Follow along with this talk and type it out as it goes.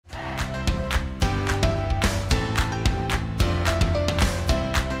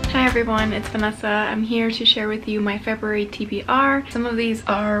everyone, it's Vanessa. I'm here to share with you my February TBR. Some of these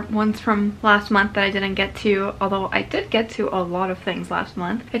are ones from last month that I didn't get to, although I did get to a lot of things last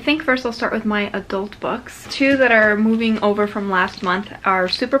month. I think first I'll start with my adult books. Two that are moving over from last month are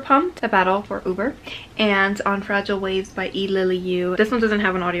Super Pumped, A Battle for Uber, and On Fragile Waves by E. Lily Yu. This one doesn't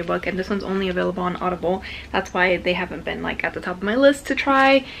have an audiobook and this one's only available on Audible. That's why they haven't been like at the top of my list to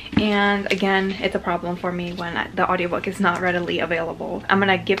try, and again, it's a problem for me when the audiobook is not readily available. I'm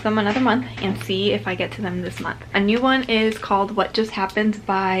gonna give them another month and see if I get to them this month. A new one is called What Just Happened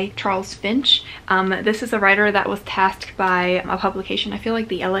by Charles Finch. This is a writer that was tasked by a publication, I feel like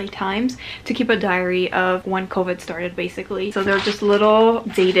the LA Times, to keep a diary of when COVID started basically. So they're just little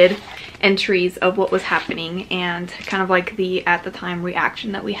dated entries of what was happening and kind of like the at the time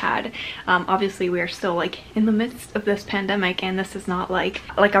reaction that we had. Obviously we are still like in the midst of this pandemic and this is not like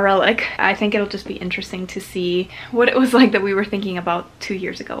a relic. I think it'll just be interesting to see what it was like that we were thinking about 2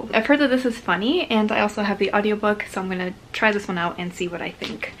 years ago. I've heard that this is funny and I also have the audiobook, so I'm gonna try this one out and see what I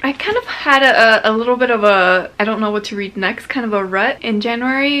think. I kind of had a little bit of a I don't know what to read next kind of a rut in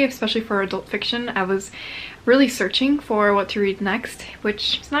January, especially for adult fiction. I was really searching for what to read next,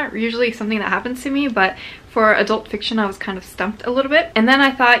 which is not usually something that happens to me, but for adult fiction I was kind of stumped a little bit. And then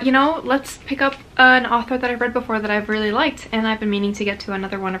I thought, you know, let's pick up an author that I've read before that I've really liked, and I've been meaning to get to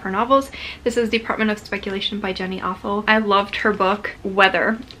another one of her novels. This is Department of Speculation by Jenny Offill. I loved her book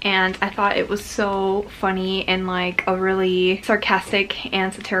Weather, and I thought it was so funny in like a really sarcastic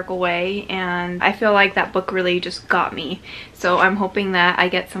and satirical way, and I feel like that book really just got me. So I'm hoping that I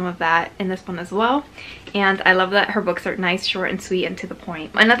get some of that in this one as well. And I love that her books are nice, short, and sweet, and to the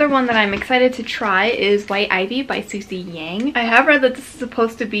point. Another one that I'm excited to try is White Ivy by Susie Yang. I have read that this is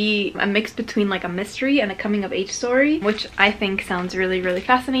supposed to be a mix between like a mystery and a coming-of-age story, which I think sounds really, really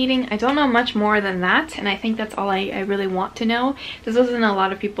fascinating. I don't know much more than that, and I think that's all I really want to know. This was in a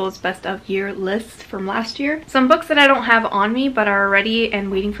lot of people's best of year lists from last year. Some books that I don't have on me but are ready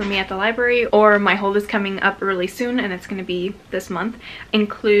and waiting for me at the library, or my hold is coming up really soon and it's going to be this month,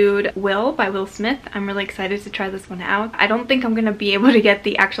 include Will by Will Smith. I'm really excited to try this one out. I don't think I'm gonna be able to get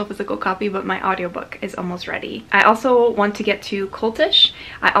the actual physical copy, but my audiobook is almost ready. I also want to get to Cultish.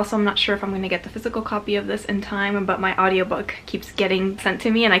 I also am not sure if I'm gonna get the physical copy of this in time, but my audiobook keeps getting sent to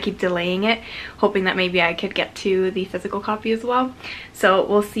me and I keep delaying it, hoping that maybe I could get to the physical copy as well. So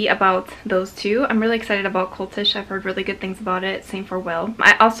we'll see about those two. I'm really excited about Cultish. I've heard really good things about it. Same for Will.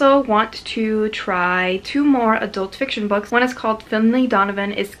 I also want to try two more adult fiction books. One is called Finlay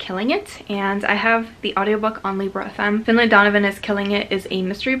Donovan is Killing It, and I have the audiobook on Libro FM. Finlay Donovan is Killing It is a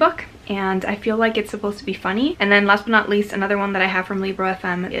mystery book, and I feel like it's supposed to be funny. And then last but not least, another one that I have from Libro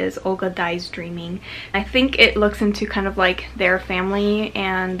FM is Olga Dies Dreaming. I think it looks into kind of like their family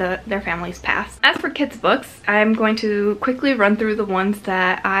and their family's past. As for kids books, I'm going to quickly run through the ones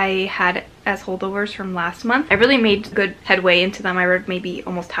that I had as holdovers from last month. I really made good headway into them. I read maybe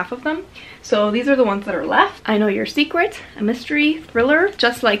almost half of them. So these are the ones that are left. I Know Your Secret, a mystery thriller,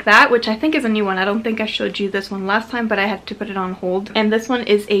 Just Like That, which I think is a new one. I don't think I showed you this one last time, but I had to put it on hold. And this one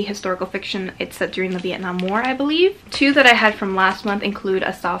is a historical fiction. It's set during the Vietnam War, I believe. Two that I had from last month include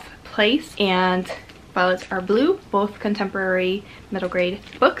A Soft Place and Violets Are Blue, both contemporary middle grade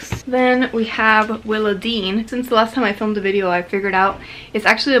books. Then we have Willa Dean. Since the last time I filmed a video, I figured out it's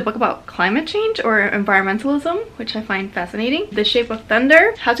actually a book about climate change or environmentalism, which I find fascinating. The Shape of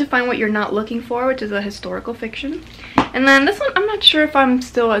Thunder, How to Find What You're Not Looking For, which is a historical fiction. And then this one, I'm not sure if I'm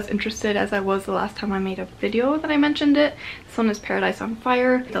still as interested as I was the last time I made a video that I mentioned it. This one is Paradise on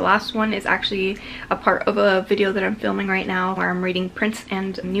Fire. The last one is actually a part of a video that I'm filming right now where I'm reading Prince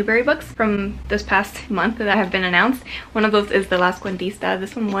and Newbery books from this past month that have been announced. One of those is The Last Cuentista.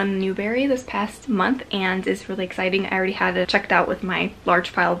 This one won Newbery this past month and is really exciting. I already had it checked out with my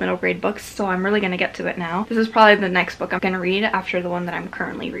large pile of middle grade books, so I'm really gonna get to it now. This is probably the next book I'm gonna read after the one that I'm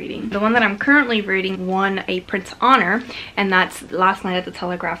currently reading. The one that I'm currently reading won a Prince Honor, and that's Last Night at the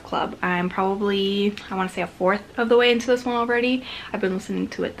Telegraph Club. I'm probably, I want to say, a fourth of the way into this one already. I've been listening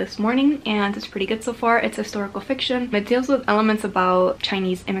to it this morning and it's pretty good so far. It's historical fiction. It deals with elements about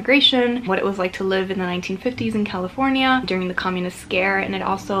Chinese immigration, what it was like to live in the 1950s in California during the communist scare, and it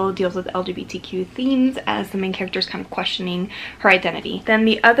also deals with LGBTQ themes as the main character is kind of questioning her identity. Then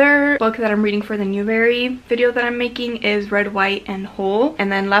the other book that I'm reading for the Newbery video that I'm making is Red, White, and Whole.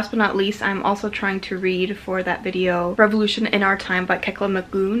 And then last but not least, I'm also trying to read for that video Revolution in Our Time by Kekla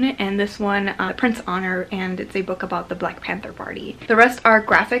McGoon, and this one Prince Honor, and it's a book about the Black Panther Party. The rest are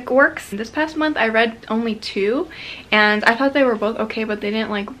graphic works. This past month I read only two and I thought they were both okay, but they didn't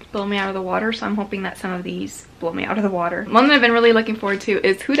like blow me out of the water, so I'm hoping that some of these blow me out of the water. One that I've been really looking forward to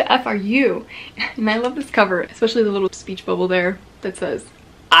is Who the F Are You? And I love this cover, especially the little speech bubble there that says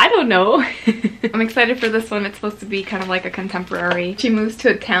I don't know. I'm excited for this one. It's supposed to be kind of like a contemporary. She moves to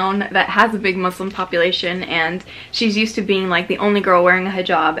a town that has a big Muslim population, and she's used to being like the only girl wearing a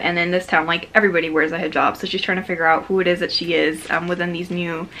hijab, and in this town like everybody wears a hijab, so she's trying to figure out who it is that she is within these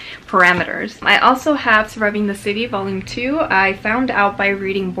new parameters. I also have Surviving the City Volume 2. I found out by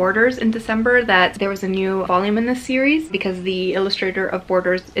reading Borders in December that there was a new volume in this series because the illustrator of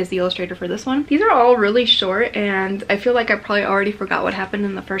Borders is the illustrator for this one. These are all really short, and I feel like I probably already forgot what happened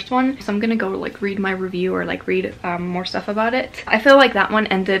in the first one, so I'm gonna go like read my review or like read more stuff about it. I feel like that one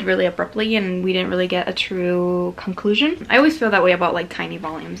ended really abruptly and we didn't really get a true conclusion. I always feel that way about like tiny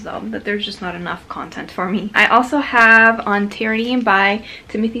volumes though, that there's just not enough content for me. I also have On Tyranny by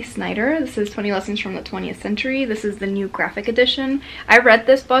Timothy Snyder. This is 20 Lessons from the 20th Century. This is the new graphic edition. I read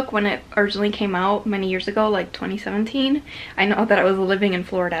this book when it originally came out many years ago, like 2017. I know that I was living in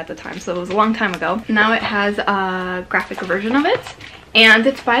Florida at the time, so it was a long time ago. Now it has a graphic version of it, and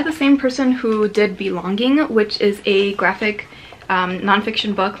it's by the same person who did Belonging, which is a graphic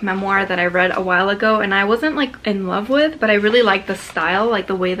nonfiction book memoir that I read a while ago, and I wasn't like in love with, but I really like the style, like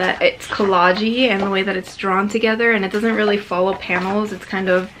the way that it's collagey and the way that it's drawn together, and it doesn't really follow panels. It's kind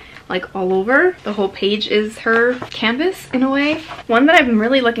of like all over. The whole page is her canvas in a way. One that I'm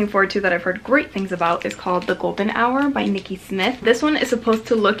really looking forward to that I've heard great things about is called The Golden Hour by Nikki Smith. This one is supposed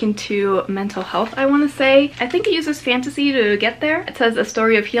to look into mental health, I want to say. I think it uses fantasy to get there. It says a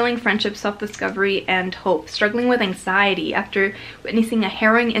story of healing, friendship, self-discovery, and hope, struggling with anxiety after witnessing a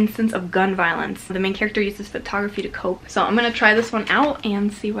harrowing instance of gun violence. The main character uses photography to cope. So I'm gonna try this one out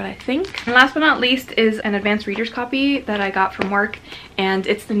and see what I think. And last but not least is an advanced reader's copy that I got from work, and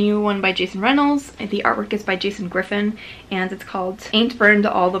it's the new one by Jason Reynolds. The artwork is by Jason Griffin, and it's called Ain't Burned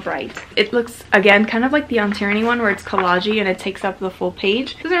All the Bright. It looks, again, kind of like the On Tyranny one where it's collagey and it takes up the full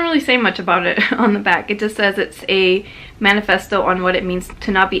page. It doesn't really say much about it on the back. It just says it's a manifesto on what it means to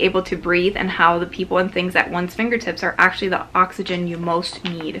not be able to breathe and how the people and things at one's fingertips are actually the oxygen you most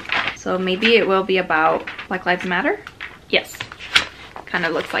need. So maybe it will be about Black Lives Matter? Yes. Kind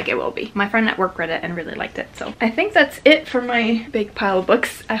of looks like it will be. My friend at work read it and really liked it. So I think that's it for my big pile of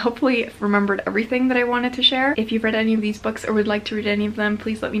books. I hopefully remembered everything that I wanted to share. If you've read any of these books or would like to read any of them,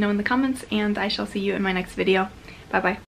 please let me know in the comments, and I shall see you in my next video. Bye bye.